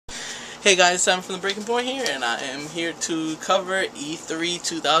Hey guys, it's Sam from the Breaking Point here, and I am here to cover E3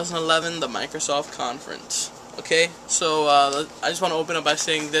 2011, the Microsoft conference. Okay, so I just want to open up by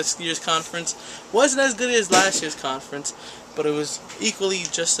saying this year's conference wasn't as good as last year's conference, but it was equally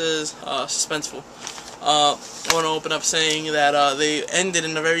just as suspenseful. I want to open up saying that they ended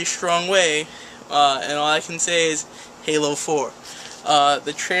in a very strong way, and all I can say is Halo 4.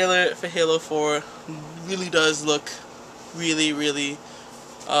 The trailer for Halo 4 really does look really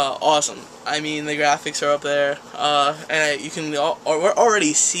awesome. I mean, the graphics are up there, and you can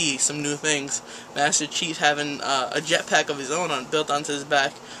already see some new things. Master Chief having a jetpack of his own built onto his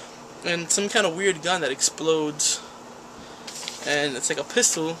back, and some kind of weird gun that explodes, and it's like a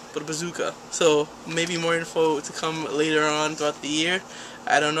pistol, but a bazooka. So maybe more info to come later on throughout the year.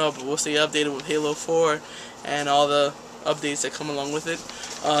 I don't know, but we'll stay updated with Halo 4 and all the updates that come along with it.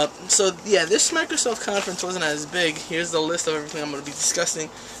 So yeah, this Microsoft conference wasn't as big. Here's the list of everything I'm going to be discussing.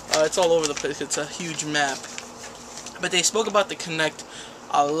 It's all over the place. It's a huge map. But they spoke about the Kinect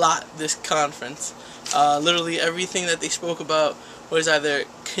a lot this conference. Literally everything that they spoke about was either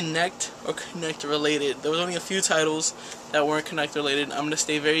Kinect or Kinect related. There was only a few titles that weren't Kinect related. I'm going to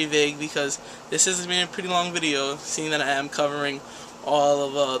stay very vague because this is going to be a pretty long video, seeing that I am covering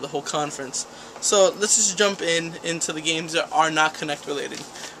all of the whole conference. So let's just jump into the games that are not Kinect related.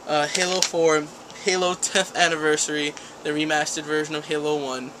 Halo 4, Halo 10th Anniversary, the remastered version of Halo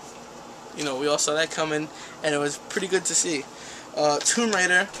 1. You know, we all saw that coming, and it was pretty good to see. Tomb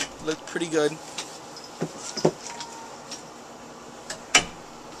Raider looked pretty good.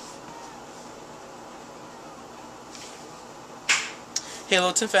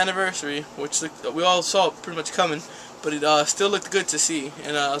 Halo 10th Anniversary, which we all saw pretty much coming, but it still looked good to see,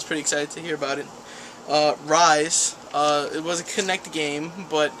 and I was pretty excited to hear about it. Rise, it was a Kinect game,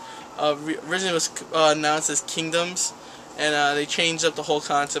 but originally it was announced as Kingdoms, and they changed up the whole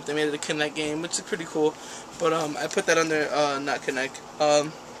concept. They made it a Kinect game, which is pretty cool, but I put that under not Kinect.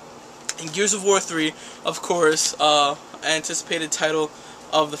 And Gears of War 3, of course, anticipated title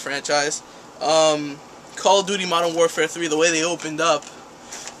of the franchise. Call of Duty Modern Warfare 3, the way they opened up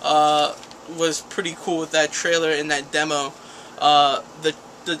was pretty cool with that trailer and that demo.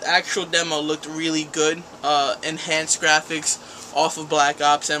 The actual demo looked really good. Enhanced graphics off of Black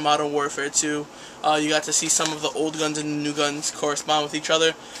Ops and Modern Warfare 2. You got to see some of the old guns and the new guns correspond with each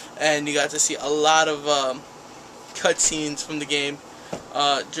other, and you got to see a lot of cutscenes from the game,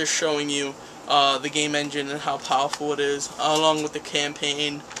 just showing you the game engine and how powerful it is, along with the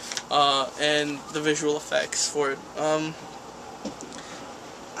campaign and the visual effects for it.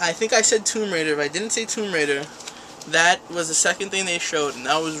 I think I said Tomb Raider. If I didn't say Tomb Raider, that was the second thing they showed, and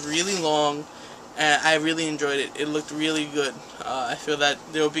that was really long, and I really enjoyed it. It looked really good. I feel that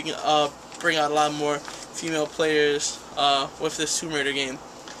they'll bring out a lot more female players with this Tomb Raider game,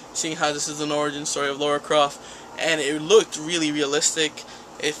 seeing how this is an origin story of Lara Croft, and it looked really realistic.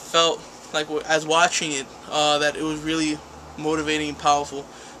 It felt like, as watching it, that it was really motivating and powerful.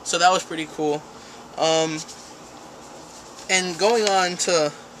 So that was pretty cool. And going on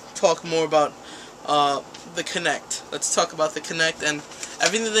to talk more about the Kinect. Let's talk about the Kinect and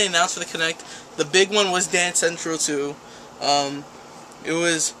everything they announced for the Kinect. The big one was Dance Central 2. It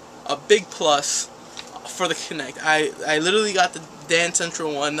was a big plus for the Kinect. I literally got the Dance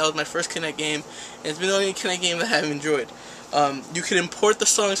Central 1. That was my first Kinect game, and it's been the only Kinect game that I have enjoyed. You could import the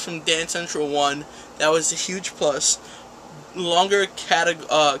songs from Dance Central 1. That was a huge plus. Longer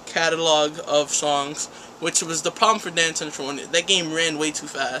catalog of songs, which was the problem for Dance Central 1. That game ran way too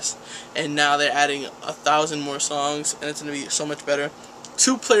fast, and now they're adding 1,000 more songs, and it's going to be so much better.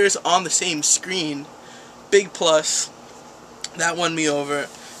 2 players on the same screen, big plus. That won me over.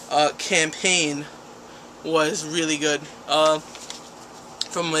 Campaign was really good.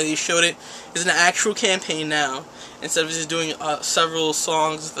 From when they showed it, it's an actual campaign now, instead of just doing several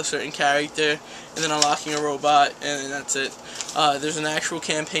songs with a certain character and then unlocking a robot and then that's it. There's an actual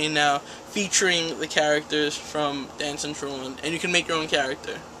campaign now featuring the characters from Dance Central 1, and you can make your own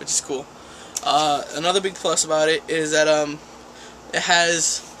character, which is cool. Another big plus about it is that it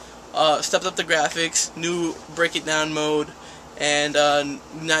has stepped up the graphics, new break it down mode, and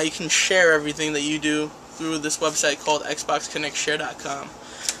now you can share everything that you do through this website called XboxConnectShare.com.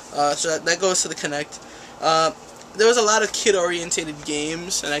 So that goes to the Kinect. There was a lot of kid-orientated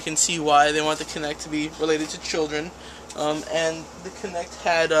games, and I can see why they want the Kinect to be related to children. And the Kinect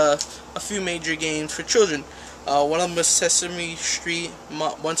had a few major games for children. One of them was Sesame Street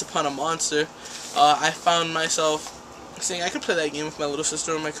Once Upon a Monster. I found myself saying I could play that game with my little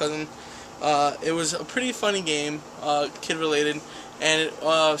sister and my cousin. It was a pretty funny game, kid-related, and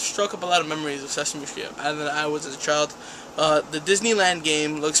it struck up a lot of memories of Sesame Street as I was as a child. The Disneyland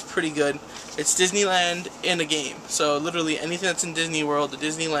game looks pretty good. It's Disneyland in a game, so literally anything that's in Disney World, the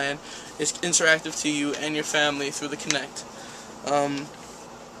Disneyland, is interactive to you and your family through the Kinect.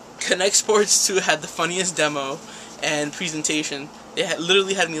 Kinect Sports 2 had the funniest demo and presentation. They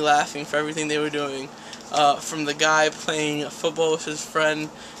literally had me laughing for everything they were doing. From the guy playing football with his friend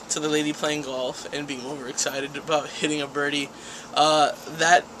to the lady playing golf and being overexcited about hitting a birdie.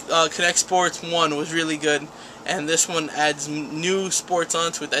 That Kinect Sports 1 was really good, and this one adds new sports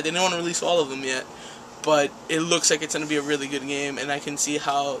onto it. I didn't want to release all of them yet, but it looks like it's going to be a really good game, and I can see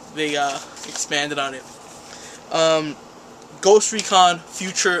how they expanded on it. Ghost Recon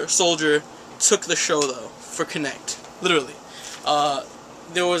Future Soldier took the show, though, for Kinect. Literally.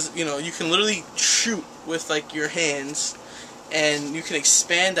 There was, you can literally shoot with, like, your hands, and you can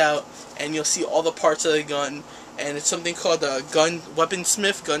expand out, and you'll see all the parts of the gun, and it's something called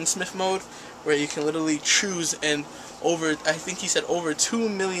gunsmith mode, where you can literally choose, and I think he said over 2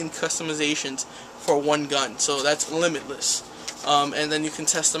 million customizations for one gun, so that's limitless. And then you can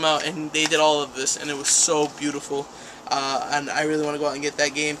test them out, and they did all of this, and it was so beautiful, and I really want to go out and get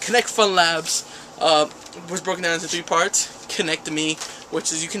that game. Kinect Fun Labs was broken down into 3 parts. Kinect Me,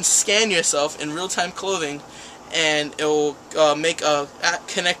 which is you can scan yourself in real-time clothing, and it will make a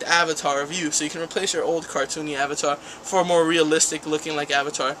Kinect avatar of you, so you can replace your old cartoony avatar for a more realistic looking like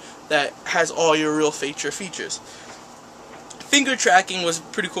avatar that has all your real features. Finger tracking was a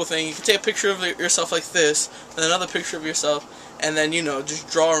pretty cool thing. You can take a picture of yourself like this, and another picture of yourself, and then just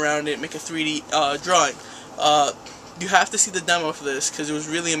draw around it, make a 3D drawing. You have to see the demo for this because it was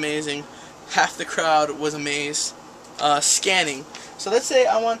really amazing. Half the crowd was amazed. Scanning. So let's say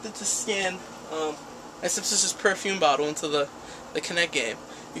I wanted to scan Simpsons' perfume bottle into the Kinect game.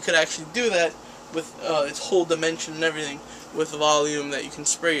 You could actually do that with its whole dimension and everything, with volume that you can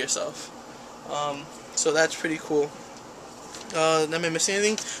spray yourself. So that's pretty cool. Am I missing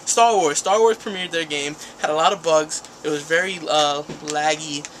anything? Star Wars premiered their game. Had a lot of bugs. It was very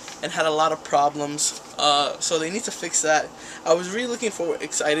laggy and had a lot of problems. So they need to fix that. I was really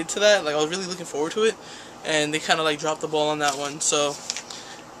excited to that. Like I was really looking forward to it, and they kind of like dropped the ball on that one. So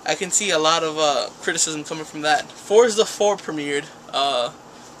I can see a lot of criticism coming from that. Forza 4 premiered.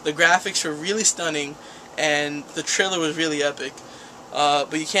 The graphics were really stunning, and the trailer was really epic.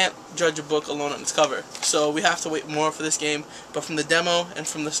 But you can't judge a book alone on its cover. So we have to wait more for this game. But from the demo and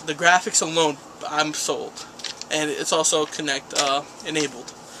from the graphics alone, I'm sold. And it's also Kinect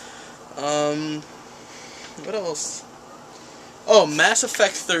enabled. What else? Oh, Mass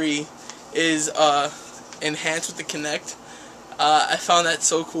Effect 3 is enhanced with the Kinect. I found that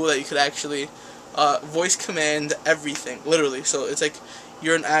so cool that you could actually voice command everything, literally. So it's like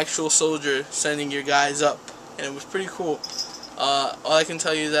you're an actual soldier sending your guys up, and it was pretty cool. All I can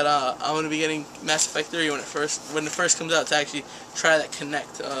tell you is that I'm gonna be getting Mass Effect 3 when it first comes out to actually try that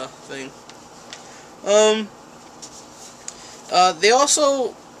Kinect thing. They also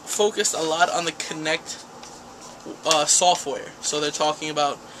focused a lot on the Kinect software. So they're talking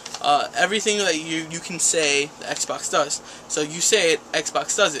about everything that you can say the Xbox does. So you say it,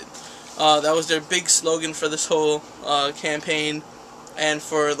 Xbox does it. That was their big slogan for this whole campaign and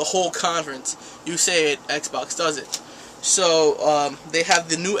for the whole conference. You say it, Xbox does it. So they have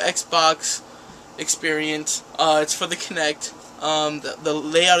the new Xbox experience. It's for the Kinect. The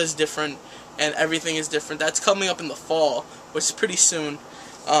layout is different and everything is different. That's coming up in the fall, which is pretty soon.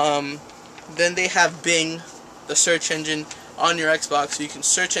 Then they have Bing, the search engine, on your Xbox, so you can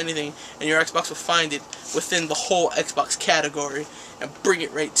search anything and your Xbox will find it within the whole Xbox category and bring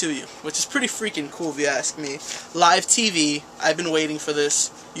it right to you, which is pretty freaking cool if you ask me. Live TV, I've been waiting for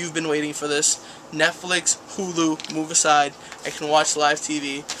this. You've been waiting for this. Netflix, Hulu, move aside. I can watch live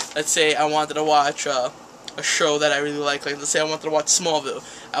TV. Let's say I wanted to watch a show that I really like let's say I wanted to watch Smallville.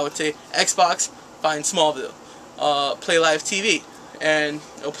 I would say Xbox, find Smallville. Play live TV. And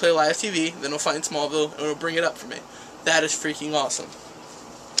it'll play live TV, then it'll find Smallville, and it'll bring it up for me. That is freaking awesome.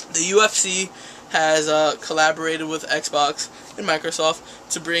 The UFC has collaborated with Xbox and Microsoft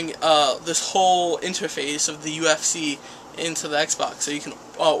to bring this whole interface of the UFC into the Xbox. So you can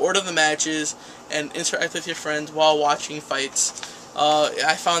order the matches and interact with your friends while watching fights.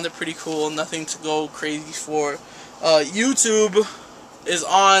 I found it pretty cool, nothing to go crazy for. YouTube is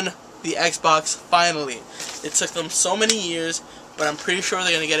on the Xbox finally. It took them so many years, but I'm pretty sure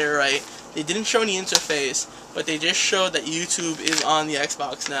they're going to get it right. They didn't show any interface, but they just showed that YouTube is on the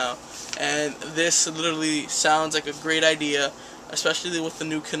Xbox now. And this literally sounds like a great idea, especially with the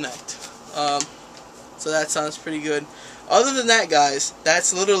new Kinect. So that sounds pretty good. Other than that, guys,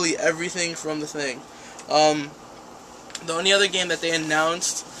 that's literally everything from the thing. The only other game that they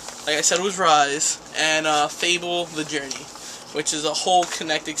announced, like I said, was Rise and Fable: The Journey. which is a whole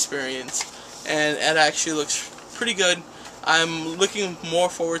Kinect experience, and it actually looks pretty good. I'm looking more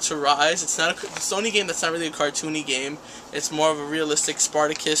forward to Rise. It's not a Sony game that's not really a cartoony game. It's more of a realistic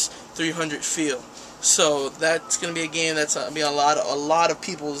Spartacus 300 feel. So that's going to be a game that's going to be on a lot of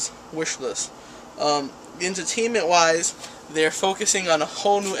people's wish list. Entertainment-wise, they're focusing on a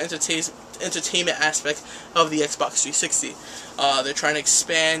whole new entertainment aspect of the Xbox 360. They're trying to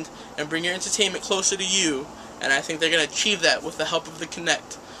expand and bring your entertainment closer to you, and I think they're going to achieve that with the help of the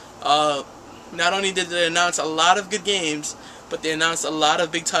Kinect. Not only did they announce a lot of good games, but they announced a lot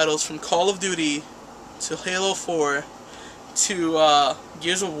of big titles, from Call of Duty to Halo 4 to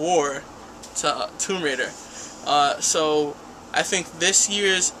Gears of War to Tomb Raider. So I think this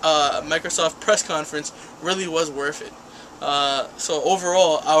year's Microsoft press conference really was worth it. So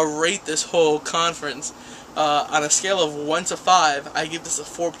overall, I'll rate this whole conference on a scale of 1 to 5. I give this a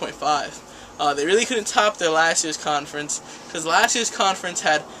 4.5. They really couldn't top their last year's conference, because last year's conference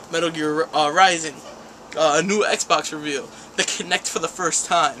had Metal Gear Rising, a new Xbox reveal, the Kinect for the first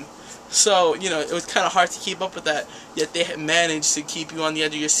time. So, you know, it was kind of hard to keep up with that, yet they had managed to keep you on the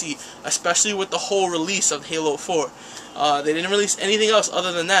edge of your seat, especially with the whole release of Halo 4. They didn't release anything else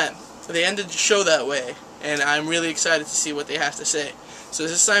other than that. They ended the show that way, and I'm really excited to see what they have to say. So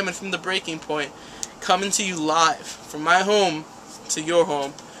this is Simon from The Breaking Point, coming to you live from my home to your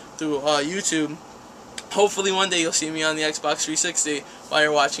home through YouTube. Hopefully one day you'll see me on the Xbox 360 while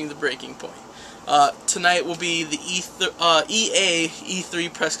you're watching The Breaking Point. Tonight will be the EA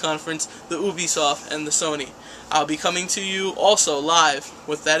E3 press conference, the Ubisoft, and the Sony. I'll be coming to you also live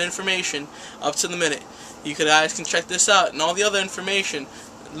with that information up to the minute. You guys can check this out and all the other information.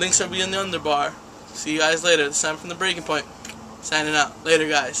 Links will be in the underbar. See you guys later. This time from The Breaking Point. Signing out. Later,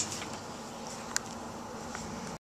 guys.